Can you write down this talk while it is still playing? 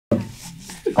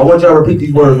I want y'all to repeat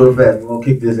these words real fast. We're going to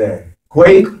kick this in.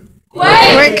 Quake.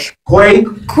 Quake.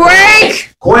 Quake.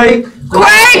 Quake. Quake.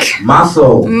 Quake. My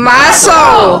soul. My soul.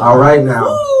 All right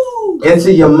now.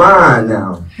 Enter your mind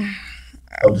now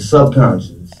of the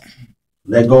subconscious.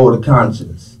 Let go of the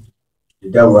conscience. The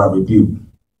devil I rebuke.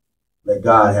 Let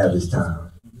God have his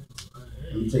time.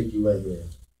 Let me take you right here.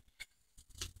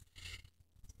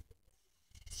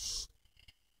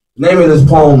 The name of this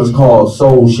poem is called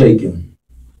Soul Shaking.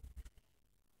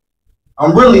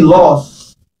 I'm really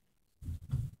lost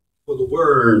for the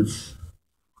words.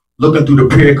 Looking through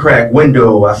the pear crack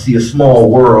window, I see a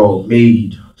small world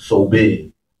made so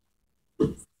big.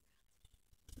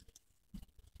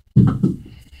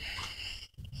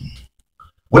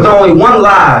 With only one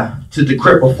lie to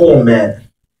decrypt a format,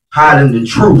 hiding the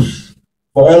truth,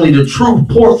 for only the truth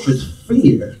portraits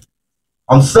fear.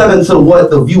 I'm set into what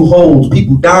the view holds,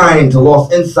 people dying to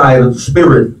lost insight of the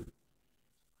spirit.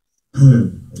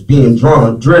 It's being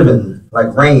driven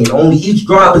like rain. Only each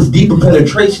drop is deeper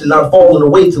penetration, not falling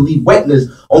away to leave wetness.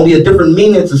 Only a different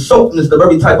meaning to soakness, the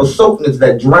very type of soakness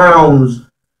that drowns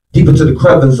deep into the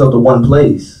crevice of the one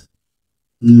place.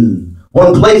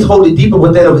 One place hold it deeper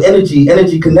within of energy.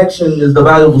 Energy connection is the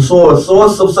valuable source.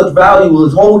 Source of such value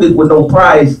is hold it with no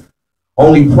price.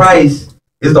 Only price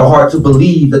is the heart to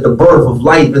believe that the birth of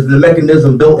life is the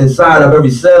mechanism built inside of every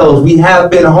cell. We have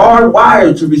been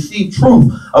hardwired to receive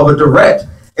truth of a direct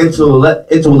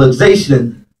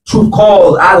intellectualization. Truth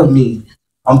calls out of me.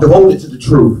 I'm devoted to the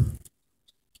truth.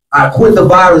 I quit the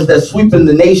virus that's sweeping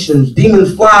the nations.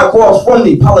 Demons fly across from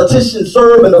me. Politicians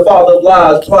serve in the father of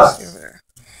lies plots.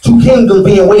 Two kingdoms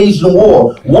being waged in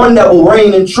war. One that will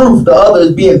reign in truth. The other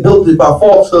is being built by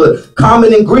falsehood.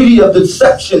 Common ingredient of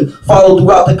deception followed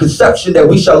throughout the conception that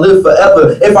we shall live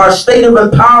forever. If our state of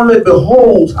empowerment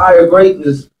beholds higher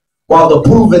greatness, while the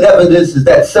proven evidence is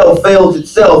that self fails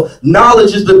itself,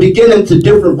 knowledge is the beginning to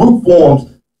different root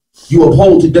forms. You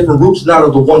uphold to different roots, not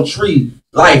of the one tree.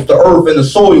 Life, the earth, and the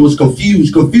soil is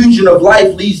confused. Confusion of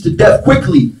life leads to death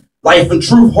quickly. Life and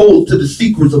truth hold to the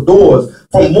secrets of doors.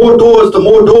 From more doors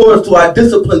to our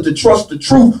discipline to trust the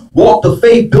truth. Walk the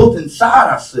faith built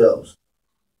inside ourselves.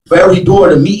 For every door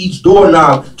to meet each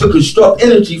doorknob, to construct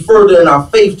energy further in our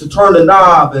faith, to turn the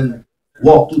knob and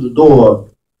walk through the door.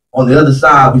 On the other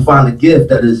side, we find a gift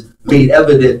that is made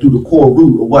evident through the core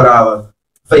root of what our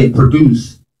faith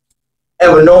produced.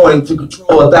 Ever knowing to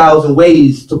control 1,000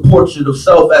 ways to portrait of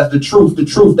self as the truth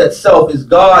that self is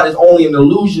God is only an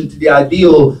illusion to the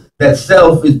ideal that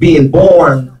self is being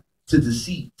born to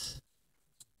deceit.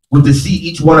 With deceit,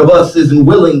 each one of us isn't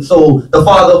willing, so the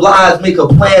father of lies make a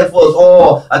plan for us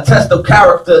all. A test of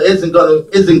character isn't good.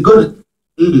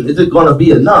 Is it gonna be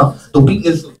enough? The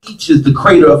weakness of each is the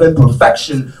crater of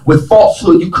imperfection. With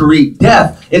falsehood, you create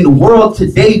death. In the world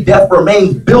today, death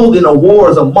remains building a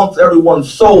wars amongst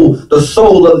everyone's soul. The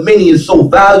soul of many is so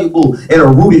valuable in a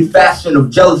rooted fashion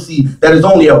of jealousy that is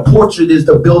only a portrait is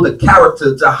to build a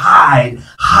character to hide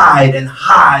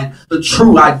the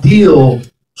true ideal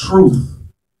truth.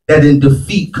 That in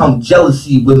defeat comes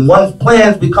jealousy. When one's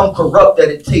plans become corrupt, that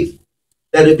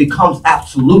it becomes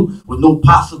absolute with no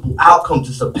possible outcome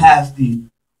to surpass the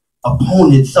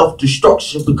opponent.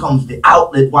 Self-destruction becomes the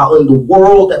outlet, while in the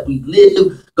world that we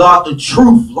live, God, the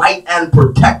truth, light, and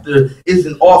protector,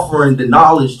 isn't offering the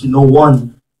knowledge to no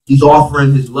one. He's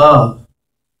offering his love.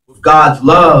 With God's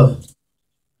love,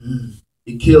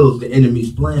 it kills the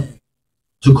enemy's plan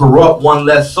to corrupt one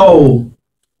less soul.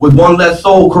 With one less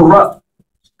soul corrupt,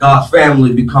 God's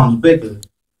family becomes bigger.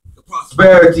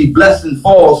 Prosperity, blessing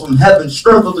falls from heaven.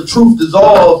 Strength of the truth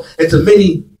dissolves into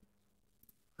many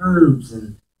herbs.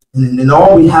 And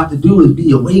all we have to do is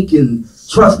be awakened.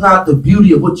 Trust not the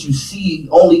beauty of what you see,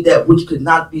 only that which could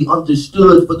not be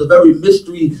understood. For the very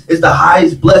mystery is the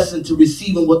highest blessing to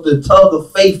receiving what the tug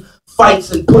of faith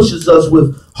fights and pushes us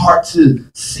with heart to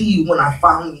see. When I'm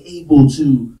finally able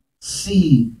to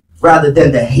see rather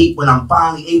than to hate. When I'm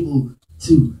finally able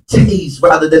to taste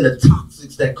rather than the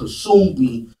toxics that consume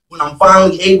me. When I'm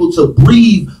finally able to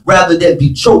breathe rather than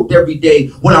be choked every day.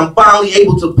 When I'm finally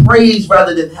able to praise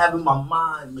rather than having my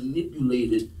mind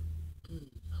manipulated.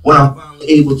 When I'm finally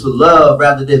able to love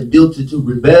rather than built to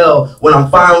rebel. When I'm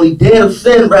finally dead of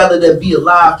sin rather than be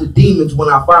alive to demons. When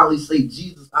I finally say,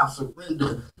 Jesus, I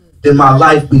surrender. Then my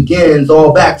life begins,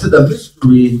 all back to the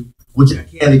mystery, which I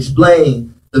can't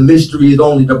explain. The mystery is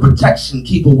only the protection.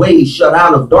 Keep away, shut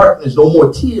out of darkness. No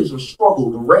more tears or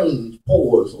struggle. The rain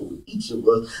pours over each of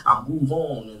us. I move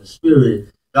on in the spirit.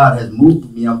 God has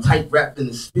moved me. I'm tight wrapped in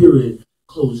the spirit.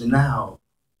 Closing out.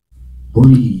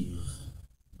 Breathe.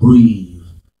 Breathe.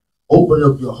 Open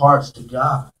up your hearts to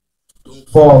God. Don't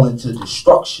fall into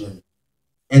destruction.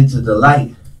 Into the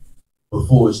light.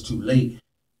 before it's too late.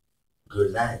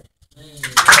 Good night. I'm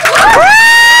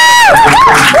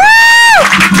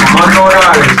unknown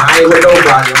artist. I ain't with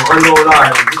nobody. I'm unknown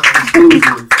artist.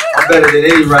 I'm better than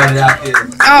any writer out there.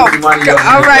 Oh,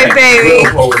 all right, baby.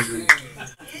 Real poetry.